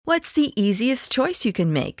What's the easiest choice you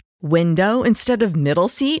can make? Window instead of middle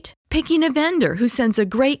seat? Picking a vendor who sends a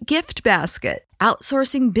great gift basket?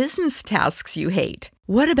 Outsourcing business tasks you hate?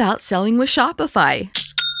 What about selling with Shopify?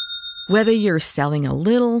 Whether you're selling a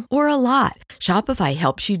little or a lot, Shopify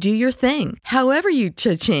helps you do your thing, however you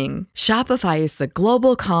cha-ching. Shopify is the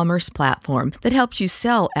global commerce platform that helps you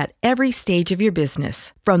sell at every stage of your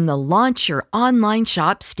business. From the launch your online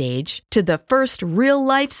shop stage to the first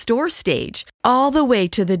real-life store stage, all the way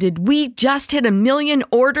to the did we just hit a million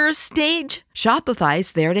orders stage.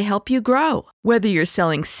 Shopify's there to help you grow. Whether you're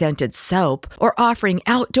selling scented soap or offering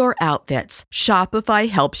outdoor outfits, Shopify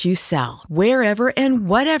helps you sell. Wherever and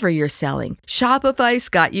whatever you're selling, Shopify's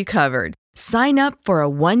got you covered. Sign up for a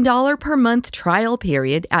 $1 per month trial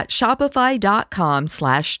period at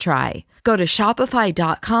shopify.com/try. Go to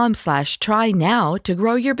shopify.com/try now to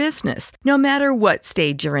grow your business, no matter what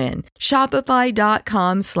stage you're in.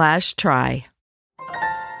 Shopify.com/try.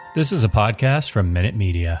 This is a podcast from Minute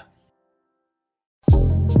Media.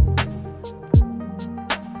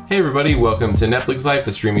 Hey everybody, welcome to Netflix Life,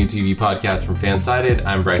 a streaming TV podcast from Fansided.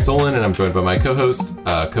 I'm Bryce Olin, and I'm joined by my co-host,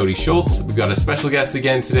 Cody Schultz. We've got a special guest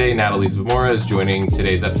again today. Natalie Zamora is joining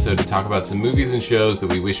today's episode to talk about some movies and shows that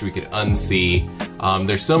we wish we could unsee.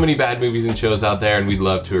 There's so many bad movies and shows out there, and we'd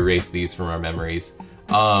love to erase these from our memories.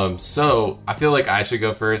 So I feel like I should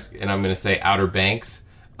go first, and I'm going to say Outer Banks.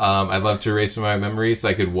 I'd love to erase from my memories so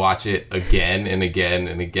I could watch it again and again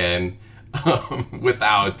and again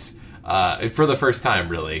without... for the first time,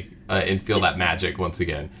 really, and feel that magic once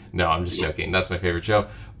again. No, I'm just joking. That's my favorite show.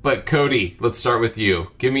 But Cody, let's start with you.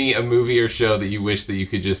 Give me a movie or show that you wish that you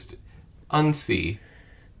could just unsee.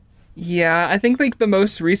 Yeah, I think like the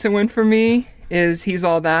most recent one for me is He's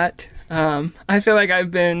All That. I feel like I've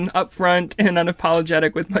been upfront and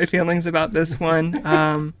unapologetic with my feelings about this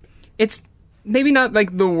one. It's maybe not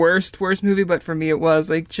like the worst movie, but for me it was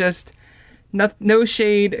like just... No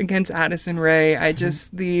shade against Addison Rae. I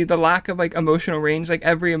just, the lack of like emotional range, like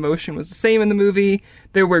every emotion was the same in the movie.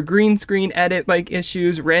 There were green screen edit like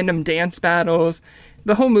issues, random dance battles.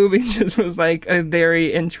 The whole movie just was like a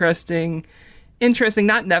very interesting,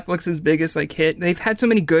 not Netflix's biggest like hit. They've had so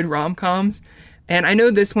many good rom-coms. And I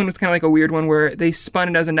know this one was kind of like a weird one where they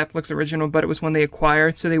spun it as a Netflix original, but it was one they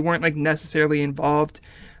acquired. So they weren't like necessarily involved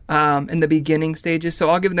in the beginning stages, so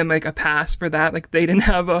I'll give them like a pass for that. Like they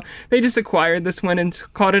just acquired this one and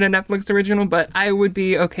called it a Netflix original, but I would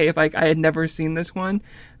be okay if like I had never seen this one.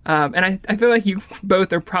 And I feel like you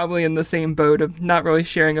both are probably in the same boat of not really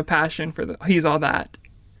sharing a passion for He's All That.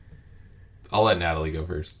 I'll let Natalie go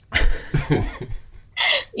first.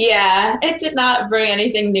 Yeah, it did not bring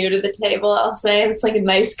anything new to the table, I'll say. It's like a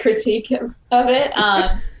nice critique of it.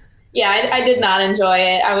 Yeah, I did not enjoy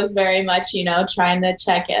it. I was very much, trying to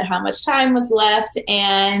check at how much time was left.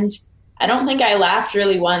 And I don't think I laughed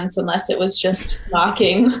really once unless it was just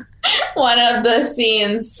mocking one of the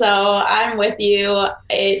scenes. So I'm with you.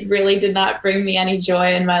 It really did not bring me any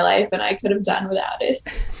joy in my life, and I could have done without it.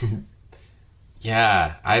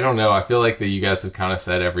 Yeah, I don't know. I feel like that you guys have kind of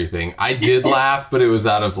said everything. I did laugh, but it was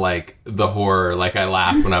out of like the horror. Like I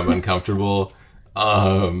laugh when I'm uncomfortable.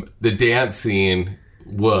 The dance scene...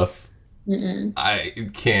 Woof. Mm-mm. I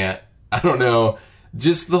can't. I don't know.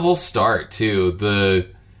 Just the whole start, too.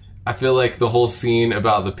 I feel like the whole scene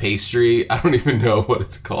about the pastry, I don't even know what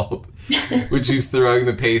it's called. When she's throwing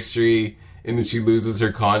the pastry and then she loses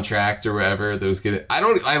her contract or whatever. I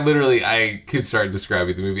could start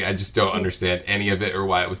describing the movie. I just don't understand any of it or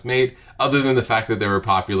why it was made, other than the fact that there were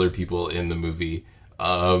popular people in the movie.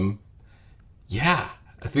 Yeah,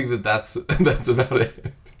 I think that's about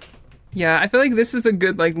it. Yeah, I feel like this is a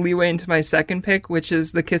good like leeway into my second pick, which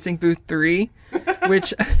is The Kissing Booth 3,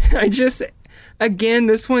 which this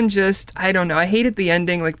one just, I don't know. I hated the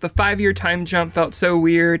ending. Like the 5-year time jump felt so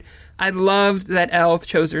weird. I loved that Elle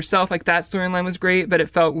chose herself. Like that storyline was great, but it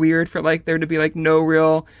felt weird for like there to be like no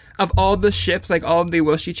real, of all the ships, like all of the,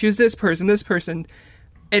 will she choose this person.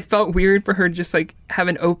 It felt weird for her to just like have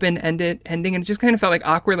an open-ended ending, and it just kind of felt like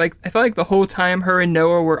awkward. Like I felt like the whole time her and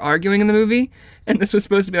Noah were arguing in the movie, and this was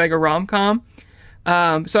supposed to be like a rom-com.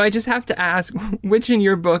 So I just have to ask, which in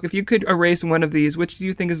your book, if you could erase one of these, which do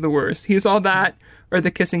you think is the worst? He's All That or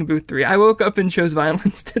The Kissing Booth 3? I woke up and chose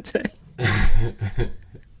violence today.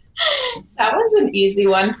 That was an easy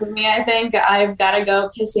one for me, I think. I've got to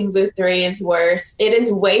go Kissing Booth 3 is worse. It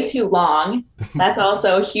is way too long. That's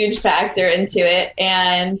also a huge factor into it.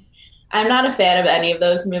 And I'm not a fan of any of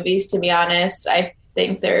those movies, to be honest. I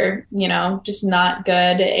think they're, just not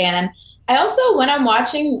good. And I also, when I'm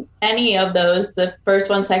watching any of those, the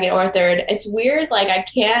first one, second, or third, it's weird. Like, I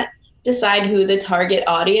can't decide who the target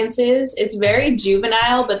audience is. It's very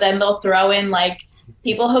juvenile, but then they'll throw in, like,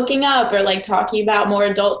 people hooking up or like talking about more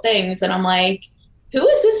adult things. And I'm like, who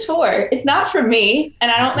is this for? It's not for me.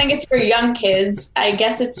 And I don't think it's for young kids. I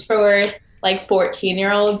guess it's for like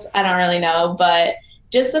 14-year-olds. I don't really know. But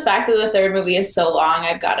just the fact that the third movie is so long,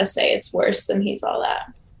 I've got to say it's worse than He's All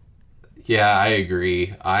That. Yeah, I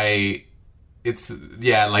agree. Like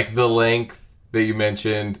the length that you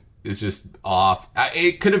mentioned is just off.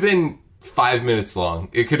 It could have been 5 minutes long.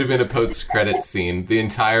 It could have been a post-credit scene. The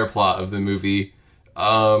entire plot of the movie.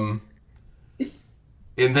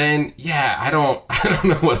 And then, I don't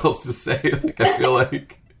know what else to say. Like, I feel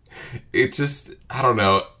like it just, I don't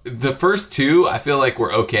know. The first two, I feel like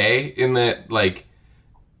were okay in that, like,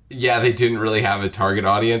 they didn't really have a target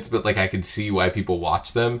audience, but, like, I could see why people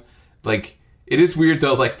watch them. Like, it is weird,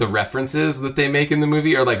 though, like, the references that they make in the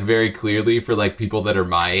movie are, like, very clearly for, like, people that are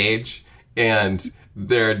my age. And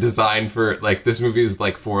they're designed for, like, this movie is,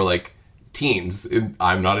 like, for, like, teens.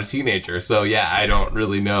 I'm not a teenager. So, I don't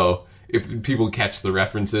really know if people catch the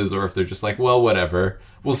references or if they're just like, well, whatever.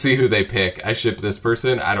 We'll see who they pick. I ship this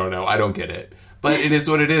person. I don't know. I don't get it. But it is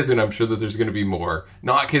what it is, and I'm sure that there's going to be more.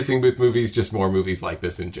 Not Kissing Booth movies, just more movies like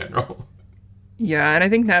this in general. Yeah, and I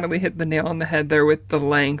think Natalie hit the nail on the head there with the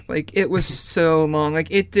length. Like, it was so long. Like,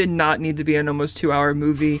 it did not need to be an almost 2-hour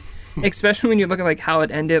movie, especially when you look at, like, how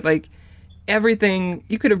it ended. Like, everything,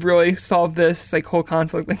 you could have really solved this, like, whole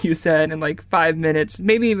conflict, like you said, in, like, 5 minutes,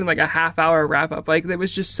 maybe even, like, a half-hour wrap-up. Like, it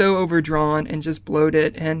was just so overdrawn and just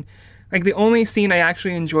bloated, and, like, the only scene I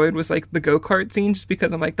actually enjoyed was, like, the go-kart scene, just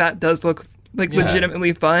because I'm like, that does look, like,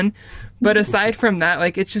 legitimately fun. But aside from that,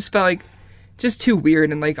 like, it just felt, like, just too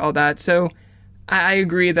weird and, like, all that. So I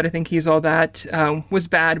agree that I think He's All That was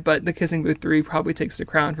bad, but The Kissing Booth 3 probably takes the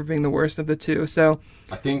crown for being the worst of the two. So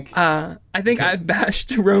I think I've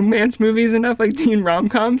bashed romance movies enough, like teen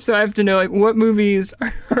rom-coms, so I have to know, like, what movies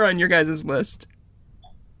are on your guys' list.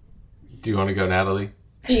 Do you want to go, Natalie?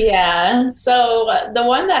 Yeah. So the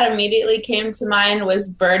one that immediately came to mind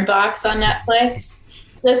was Bird Box on Netflix.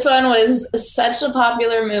 This one was such a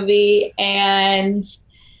popular movie, and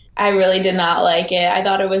I really did not like it. I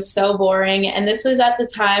thought it was so boring. And this was at the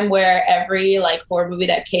time where every, like, horror movie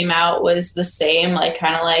that came out was the same, like,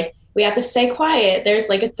 kind of like, we have to stay quiet. There's,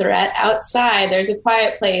 like, a threat outside. There's A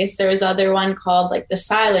Quiet Place. There was other one called, like, The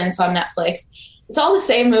Silence on Netflix. It's all the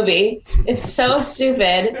same movie. It's so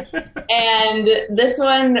stupid. And this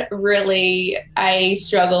one really, I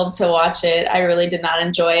struggled to watch it. I really did not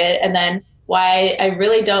enjoy it. And then why I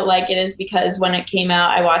really don't like it is because when it came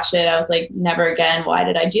out, I watched it. I was like, never again. Why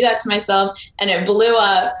did I do that to myself? And it blew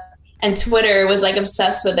up, and Twitter was, like,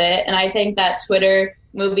 obsessed with it. And I think that Twitter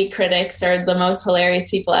movie critics are the most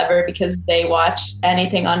hilarious people ever because they watch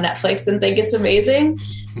anything on Netflix and think it's amazing.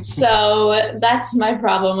 So that's my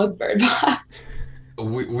problem with Bird Box.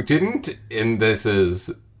 We didn't, and this is,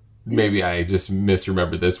 maybe I just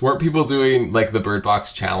misremembered this, weren't people doing, like, the Bird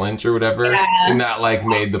Box challenge or whatever? Yeah. And that, like,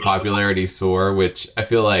 made the popularity soar, which I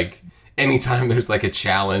feel like anytime there's, like, a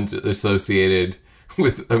challenge associated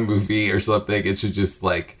with a movie or something, it should just,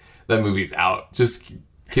 like, that movie's out. Just,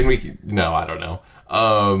 no, I don't know.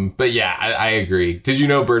 But yeah, I agree. Did you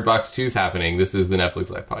know Bird Box 2 is happening? This is the Netflix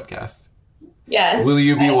Live podcast. Yes. Will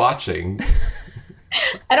you be watching?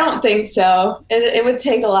 I don't think so. It would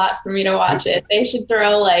take a lot for me to watch it. They should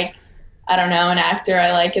throw, like, I don't know, an actor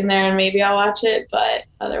I like in there and maybe I'll watch it, but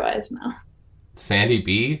otherwise, no. Sandy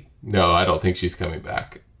B? No, I don't think she's coming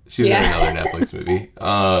back. She's in another Netflix movie.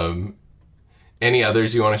 Any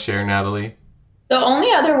others you want to share, Natalie? The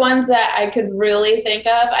only other ones that I could really think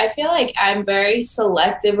of, I feel like I'm very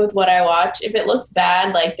selective with what I watch. If it looks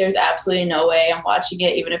bad, like, there's absolutely no way I'm watching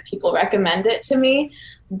it, even if people recommend it to me.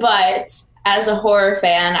 But as a horror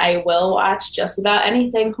fan, I will watch just about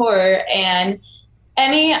anything horror, and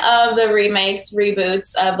any of the remakes,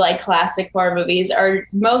 reboots of, like, classic horror movies,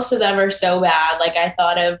 most of them are so bad. Like, I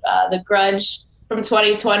thought of The Grudge from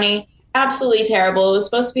 2020, absolutely terrible. It was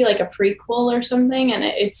supposed to be like a prequel or something, and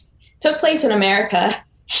it took place in America.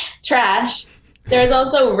 Trash. There's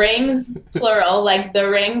also Rings, plural, like The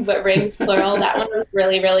Ring, but Rings, plural. That one was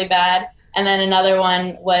really, really bad. And then another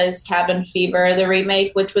one was Cabin Fever, the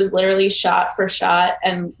remake, which was literally shot for shot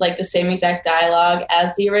and, like, the same exact dialogue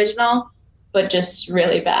as the original, but just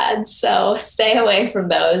really bad. So stay away from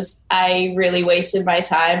those. I really wasted my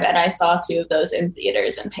time, and I saw 2 of those in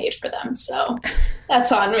theaters and paid for them. So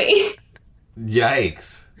that's on me.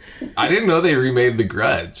 Yikes. I didn't know they remade The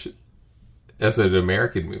Grudge as an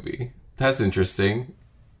American movie. That's interesting.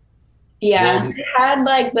 Yeah, well,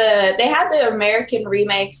 they had the American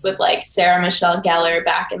remakes with, like, Sarah Michelle Gellar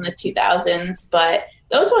back in the 2000s, but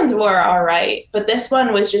those ones were all right. But this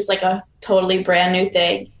one was just, like, a totally brand new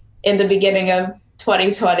thing in the beginning of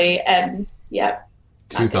 2020, and yeah,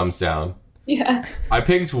 2 thumbs down. Yeah. I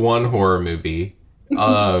picked one horror movie.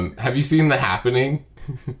 Have you seen The Happening?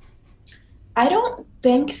 I don't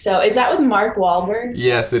think so. Is that with Mark Wahlberg?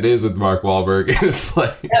 Yes, it is with Mark Wahlberg. It's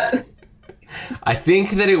like, Yep. I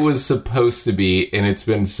think that it was supposed to be, and it's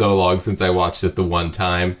been so long since I watched it the one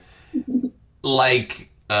time.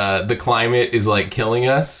 Like, the climate is like killing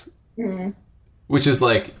us, which is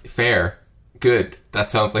like fair, good. That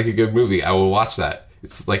sounds like a good movie. I will watch that.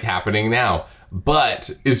 It's like happening now, but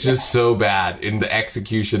it's just so bad in the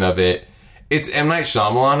execution of it. It's M. Night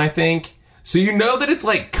Shyamalan, I think. So you know that it's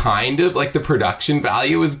like kind of like the production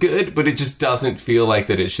value is good, but it just doesn't feel like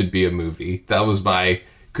that it should be a movie. That was my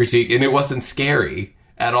critique, and it wasn't scary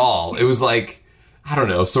at all. It was like, I don't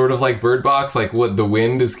know, sort of like Bird Box, like what the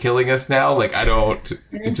wind is killing us now. Like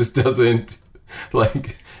it just doesn't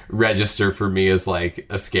like register for me as like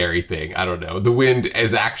a scary thing. I don't know. The wind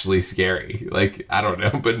is actually scary. Like, I don't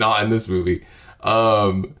know, but not in this movie.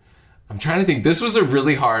 I'm trying to think. This was a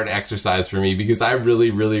really hard exercise for me because I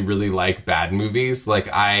really, really, really like bad movies. Like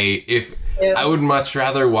I would much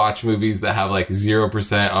rather watch movies that have like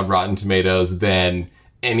 0% on Rotten Tomatoes than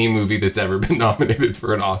any movie that's ever been nominated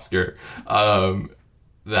for an Oscar.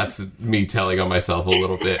 That's me telling on myself a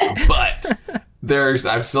little bit, but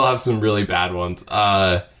I still have some really bad ones.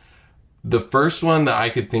 The first one that I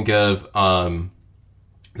could think of that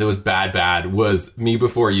was bad was Me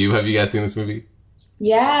Before You. Have you guys seen this movie?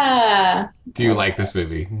 Yeah. Do you like this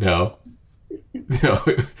movie? No. No.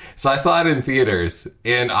 So I saw it in theaters,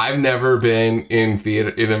 and I've never been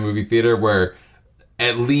in a movie theater where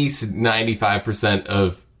at least 95%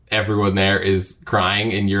 of everyone there is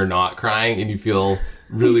crying and you're not crying and you feel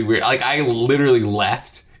really weird. Like, I literally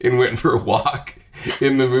left and went for a walk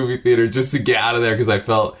in the movie theater just to get out of there because I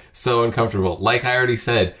felt so uncomfortable. Like I already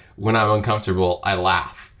said, when I'm uncomfortable, I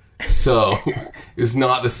laugh. So it's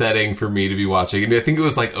not the setting for me to be watching. And I think it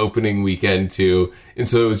was like opening weekend too. And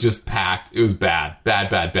so it was just packed. It was bad. So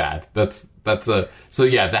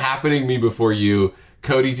yeah, The Happening, Me Before You.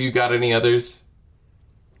 Cody, do you got any others?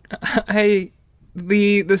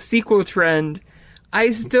 The sequel trend,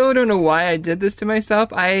 I still don't know why I did this to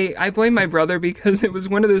myself. I blame my brother because it was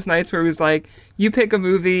one of those nights where he was like, you pick a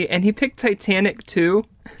movie, and he picked Titanic 2.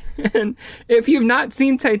 And if you've not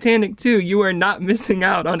seen Titanic 2, you are not missing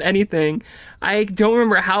out on anything. I don't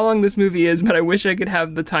remember how long this movie is, but I wish I could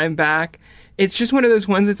have the time back. It's just one of those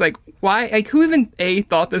ones that's like, why? Like, who even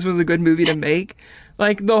thought this was a good movie to make?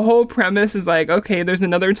 Like, the whole premise is like, okay, there's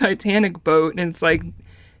another Titanic boat, and it's like,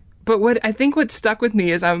 but what stuck with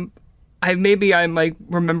me is I'm like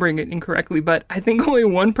remembering it incorrectly, but I think only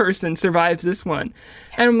one person survives this one.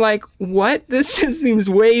 And I'm like, what? This just seems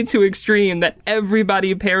way too extreme that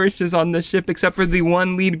everybody perishes on the ship except for the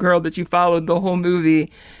one lead girl that you followed the whole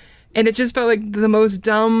movie. And it just felt like the most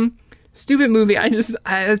dumb, stupid movie.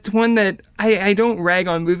 It's one that I don't rag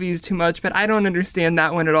on movies too much, but I don't understand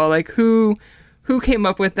that one at all. Like, who came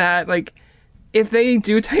up with that? Like, if they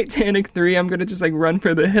do Titanic 3, I'm going to just like run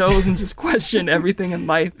for the hills and just question everything in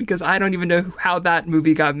life because I don't even know how that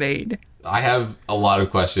movie got made. I have a lot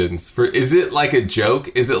of questions. Is it like a joke?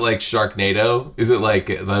 Is it like Sharknado? Is it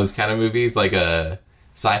like those kind of movies, like a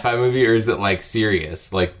sci-fi movie? Or is it like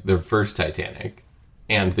serious, like the first Titanic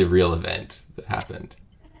and the real event that happened?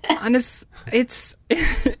 It's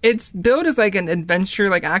billed as like an adventure,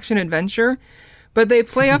 like action adventure. But they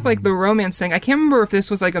play up like the romance thing. I can't remember if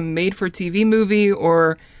this was like a made-for-TV movie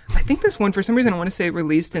or I think this one, for some reason, I want to say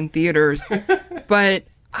released in theaters. But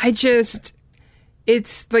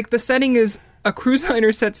it's like the setting is a cruise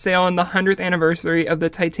liner sets sail on the 100th anniversary of the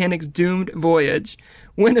Titanic's doomed voyage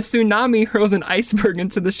when a tsunami hurls an iceberg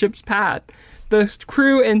into the ship's path. The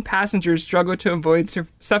crew and passengers struggle to avoid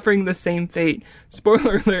suffering the same fate.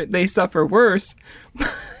 Spoiler alert, they suffer worse.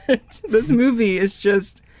 But this movie is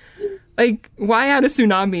just... like, why add a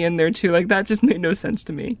tsunami in there, too? Like, that just made no sense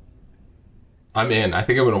to me. I'm in. I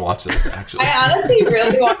think I'm going to watch this, actually. I honestly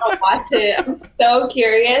really want to watch it. I'm so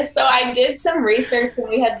curious. So I did some research when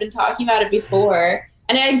we had been talking about it before,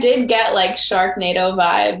 and I did get, like, Sharknado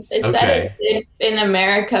vibes. It said it did, in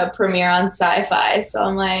America, premiere on Sci-Fi. So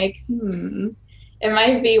I'm like, it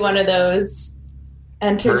might be one of those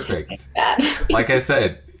entertaining. Perfect. Like I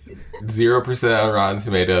said, 0% on Rotten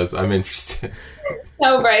Tomatoes. I'm interested.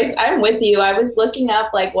 No, Bryce, I'm with you. I was looking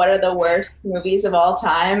up, like, what are the worst movies of all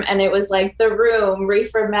time, and it was, like, The Room,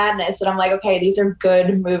 Reefer Madness, and I'm like, okay, these are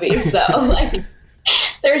good movies, though. Like,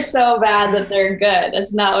 they're so bad that they're good.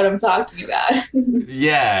 That's not what I'm talking about.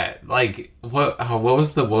 Yeah, like, what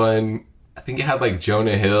was the one I think it had like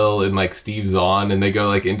Jonah Hill and like Steve Zahn, and they go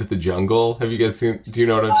like into the jungle. Have you guys seen? Do you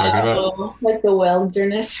know what I'm talking about? Like the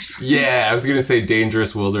wilderness or something. Yeah, I was gonna say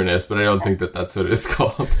Dangerous Wilderness, but I don't think that that's what it's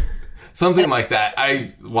called. Something like that.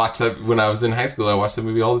 I watched that when I was in high school. I watched that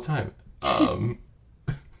movie all the time.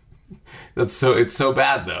 It's so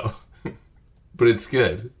bad though, but it's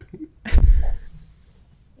good.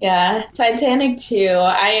 Yeah, Titanic too.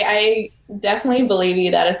 I definitely believe you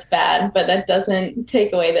that it's bad, but that doesn't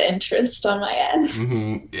take away the interest on my end.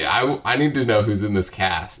 Mm-hmm. Yeah, I need to know who's in this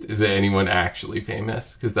cast. Is it anyone actually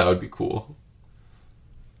famous? Because that would be cool.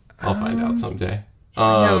 I'll find out someday.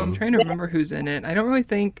 No, I'm trying to remember who's in it. I don't really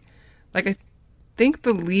think, like, I think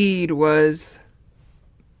the lead was,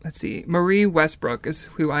 let's see, Marie Westbrook is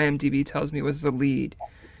who IMDb tells me was the lead.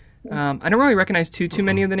 I don't really recognize too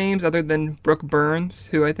many of the names other than Brooke Burns,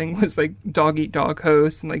 who I think was like Dog Eat Dog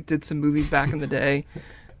host and like did some movies back in the day.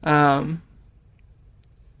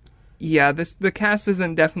 Yeah, the cast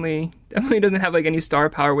isn't definitely doesn't have like any star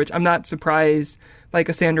power, which I'm not surprised. Like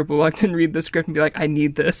a Sandra Bullock didn't read the script and be like, I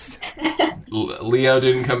need this. Leo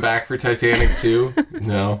didn't come back for Titanic 2?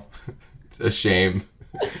 No, it's a shame.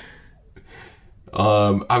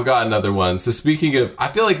 I've got another one. So speaking of, I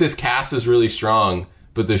feel like this cast is really strong.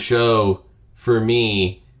 But the show, for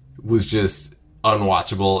me, was just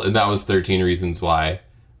unwatchable, and that was 13 Reasons Why.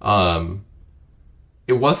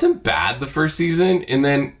 It wasn't bad the first season, and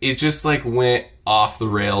then it just, like, went off the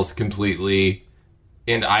rails completely,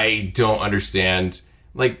 and I don't understand.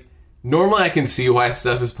 Like, normally I can see why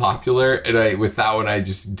stuff is popular, and with that one, I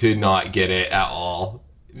just did not get it at all.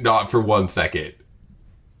 Not for 1 second.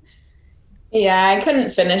 Yeah, I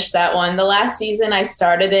couldn't finish that one. The last season I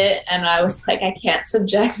started it and I was like, I can't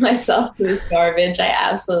subject myself to this garbage. I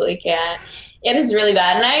absolutely can't. It is really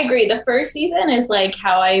bad. And I agree. The first season is like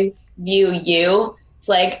how I view you. It's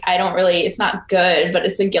like, it's not good, but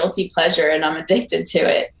it's a guilty pleasure and I'm addicted to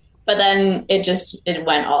it. But then it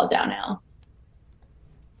went all downhill.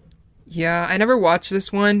 Yeah, I never watched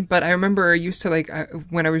this one, but I remember I used to like,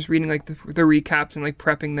 when I was reading like the recaps and like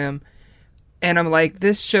prepping them, and I'm like,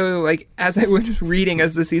 this show, like, as I was reading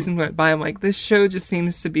as the season went by, I'm like, this show just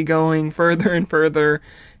seems to be going further and further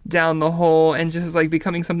down the hole and just like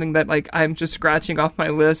becoming something that like I'm just scratching off my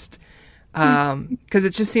list. Because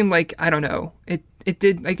it just seemed like, I don't know, it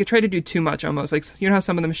did, like, it tried to do too much almost. Like, you know how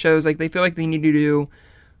some of them shows, like, they feel like they need to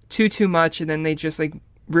do too much and then they just like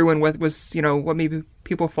ruin what was, you know, what maybe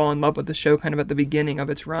people fall in love with the show kind of at the beginning of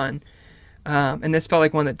its run. And this felt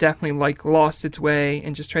like one that definitely like lost its way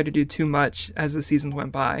and just tried to do too much as the seasons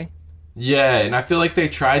went by. Yeah, and I feel like they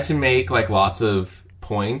tried to make like lots of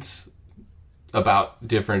points about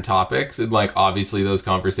different topics, and like obviously those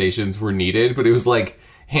conversations were needed, but it was like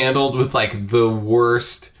handled with like the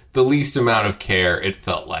least amount of care. It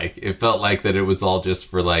felt like that it was all just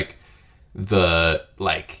for like the,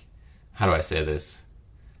 like, how do I say this?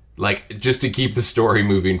 Like, just to keep the story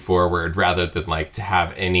moving forward rather than, like, to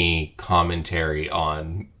have any commentary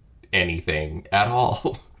on anything at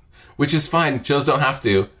all. Which is fine. Shows don't have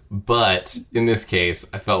to. But in this case,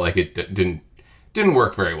 I felt like it didn't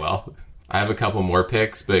work very well. I have a couple more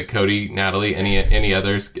picks, but Cody, Natalie, any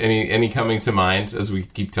others? Any coming to mind as we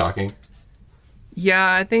keep talking?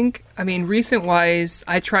 Yeah, recent-wise,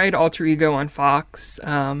 I tried Alter Ego on Fox.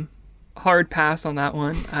 Hard pass on that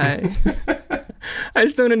one. I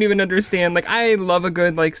still don't even understand. Like, I love a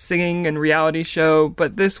good, like, singing and reality show,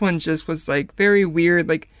 but this one just was, like, very weird.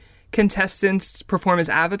 Like, contestants perform as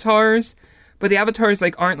avatars, but the avatars,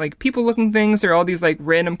 like, aren't, like, people-looking things. They're all these, like,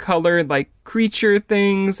 random colored, like, creature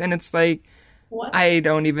things, and it's, like, what? I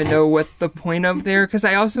don't even know what the point of there, because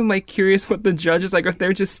I also am, like, curious what the judge is, like, if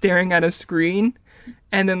they're just staring at a screen,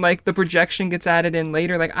 and then, like, the projection gets added in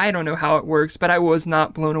later. Like, I don't know how it works, but I was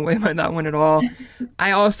not blown away by that one at all.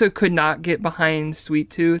 I also could not get behind Sweet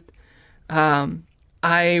Tooth.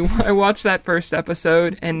 I watched that first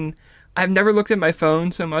episode, and I've never looked at my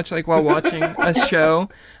phone so much, like, while watching a show.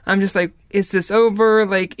 I'm just like, is this over?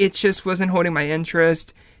 Like, it just wasn't holding my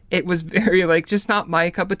interest. It was very, like, just not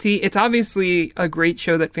my cup of tea. It's obviously a great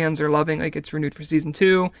show that fans are loving. Like, it's renewed for season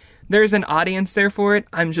 2. There's an audience there for it.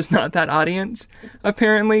 I'm just not that audience,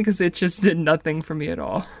 apparently, because it just did nothing for me at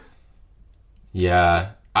all.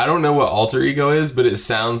 Yeah. I don't know what Alter Ego is, but it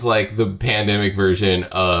sounds like the pandemic version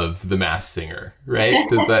of The Masked Singer, right?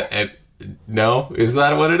 Does that... No? Is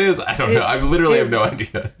that what it is? I don't know. I literally have no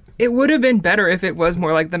idea. It would have been better if it was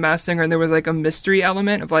more like The Masked Singer and there was, like, a mystery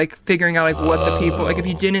element of, like, figuring out, like, what the people... Like, if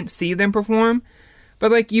you didn't see them perform...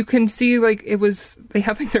 But, like, you can see, like, they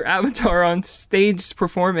have, like, their avatar on stage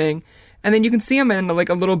performing, and then you can see them in, like,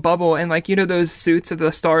 a little bubble, and, like, you know those suits that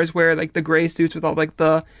the stars wear, like, the gray suits with all, like,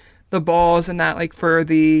 the the balls and that, like, for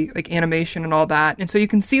the, like, animation and all that. And so you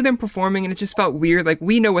can see them performing, and it just felt weird. Like,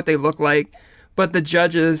 we know what they look like, but the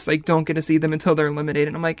judges, like, don't get to see them until they're eliminated.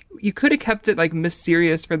 And I'm like, you could have kept it, like,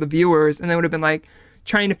 mysterious for the viewers, and they would have been, like,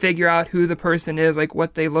 trying to figure out who the person is, like,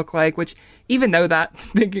 what they look like, which, even though that,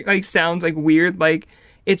 like, sounds, like, weird, like,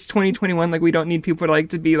 it's 2021, like, we don't need people to, like,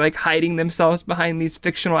 to be, like, hiding themselves behind these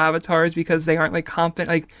fictional avatars because they aren't, like, confident.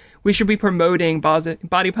 Like, we should be promoting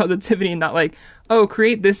body positivity and not, like, oh,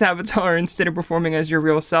 create this avatar instead of performing as your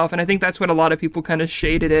real self. And I think that's what a lot of people kind of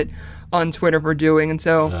shaded it on Twitter for doing. And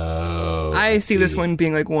so I see this one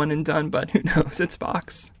being, like, one and done, but who knows? It's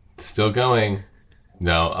Fox. Still going.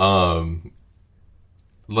 No,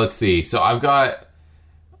 let's see. So I've got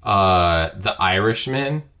The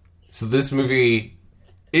Irishman. So this movie,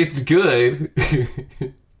 it's good,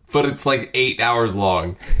 but it's like 8 hours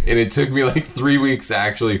long, and it took me like 3 weeks to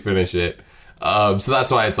actually finish it. So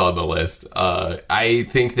that's why it's on the list. I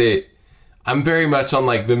think that I'm very much on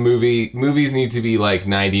like the movies need to be like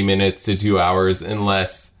 90 minutes to 2 hours,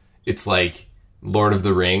 unless it's like Lord of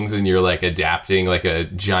the Rings and you're like adapting like a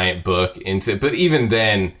giant book into, but even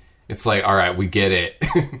then it's like, all right, we get it,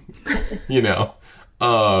 you know?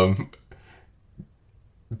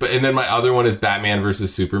 But and then my other one is Batman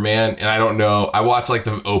versus Superman, and I don't know. I watched like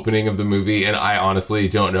the opening of the movie, and I honestly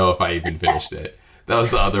don't know if I even finished it. That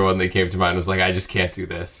was the other one that came to mind. I was like, I just can't do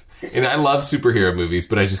this. And I love superhero movies,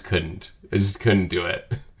 but I just couldn't. I just couldn't do it.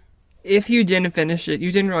 If you didn't finish it,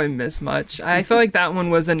 you didn't really miss much. I feel like that one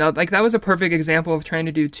was another, like, that was a perfect example of trying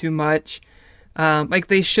to do too much. Like,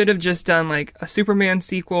 they should have just done like a Superman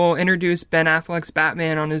sequel, introduced Ben Affleck's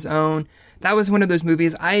Batman on his own. That was one of those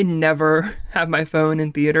movies. I never have my phone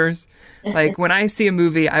in theaters. Like, when I see a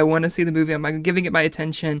movie, I want to see the movie. I'm like giving it my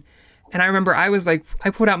attention. And I remember I was like, I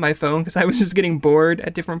pulled out my phone because I was just getting bored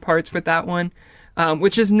at different parts with that one,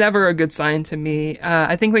 which is never a good sign to me.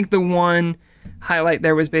 I think like the one highlight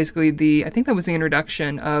there was basically I think that was the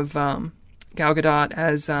introduction of Gal Gadot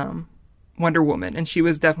as Wonder Woman, and she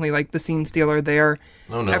was definitely like the scene stealer there.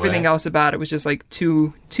 Oh, no Everything way. else about it was just like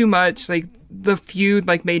too much. Like, the feud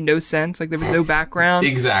like made no sense. Like, there was no background.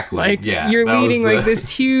 Exactly. Like, yeah, you're that was leading like this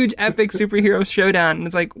huge epic superhero showdown, and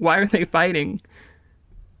it's like, why are they fighting?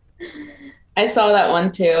 I saw that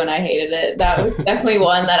one too, and I hated it. That was definitely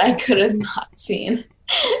one that I could have not seen.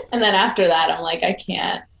 And then after that, I'm like, I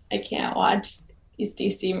can't watch these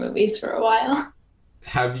DC movies for a while.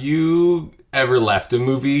 Have you ever left a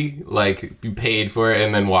movie, like you paid for it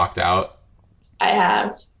and then walked out? I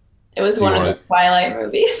have. It was one of the Twilight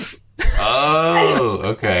movies. Oh,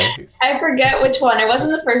 okay. I forget which one. It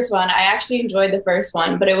wasn't the first one. I actually enjoyed the first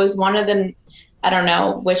one, but it was one of them. I don't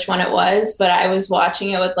know which one it was, but I was watching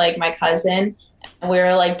it with like my cousin, and we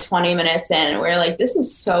were like 20 minutes in, and we were like, this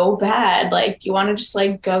is so bad. Like, do you want to just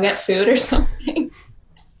like go get food or something?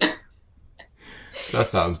 That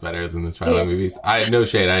sounds better than the Twilight movies. No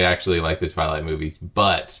shade, I actually like the Twilight movies,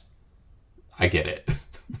 but I get it.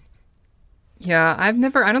 Yeah, I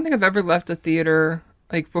don't think I've ever left a theater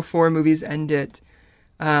like before movies ended.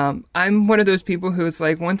 I'm one of those people who is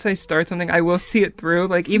like, once I start something, I will see it through.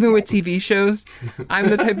 Like, even with TV shows, I'm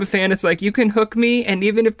the type of fan, it's like, you can hook me, and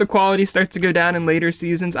even if the quality starts to go down in later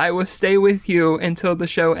seasons, I will stay with you until the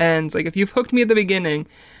show ends. Like, if you've hooked me at the beginning,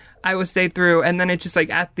 I will stay through. And then it's just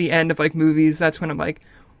like at the end of like movies, that's when I'm like,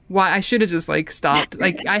 why? I should have just like stopped.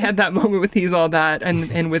 Like, I had that moment with He's All That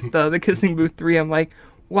and with the Kissing Booth 3, I'm like,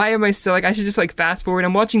 why am I still like, I should just like fast forward.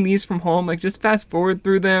 I'm watching these from home, like just fast forward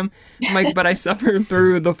through them. I'm like, but I suffered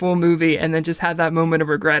through the full movie and then just had that moment of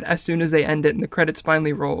regret as soon as they ended and the credits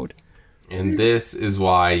finally rolled. And this is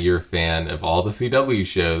why you're a fan of all the CW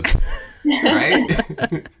shows,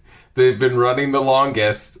 right? They've been running the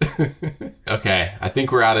longest. Okay, I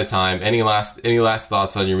think we're out of time. Any last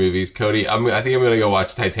thoughts on your movies, Cody? I think I'm gonna go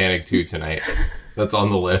watch Titanic 2 tonight. That's on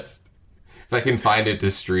the list. If I can find it to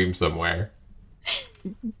stream somewhere.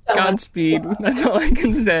 Godspeed. That's all I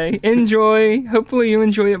can say. Enjoy. Hopefully you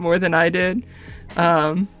enjoy it more than I did.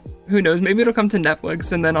 Who knows? Maybe it'll come to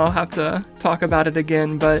Netflix and then I'll have to talk about it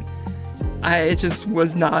again. But it just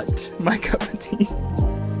was not my cup of tea.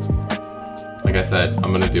 Like I said,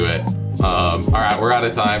 I'm gonna do it. All right, we're out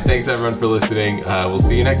of time. Thanks everyone for listening. We'll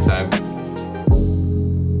see you next time.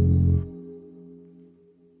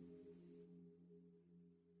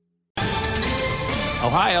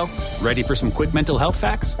 Ohio, ready for some quick mental health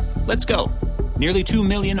facts? Let's go. Nearly 2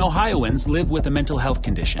 million Ohioans live with a mental health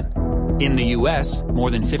condition. In the U.S., more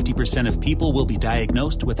than 50% of people will be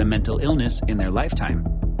diagnosed with a mental illness in their lifetime.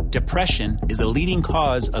 Depression is a leading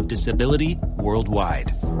cause of disability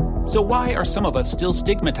worldwide. So why are some of us still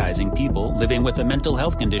stigmatizing people living with a mental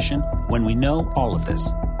health condition when we know all of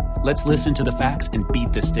this? Let's listen to the facts and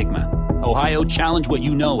beat the stigma. Ohio, challenge what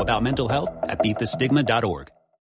you know about mental health at beatthestigma.org.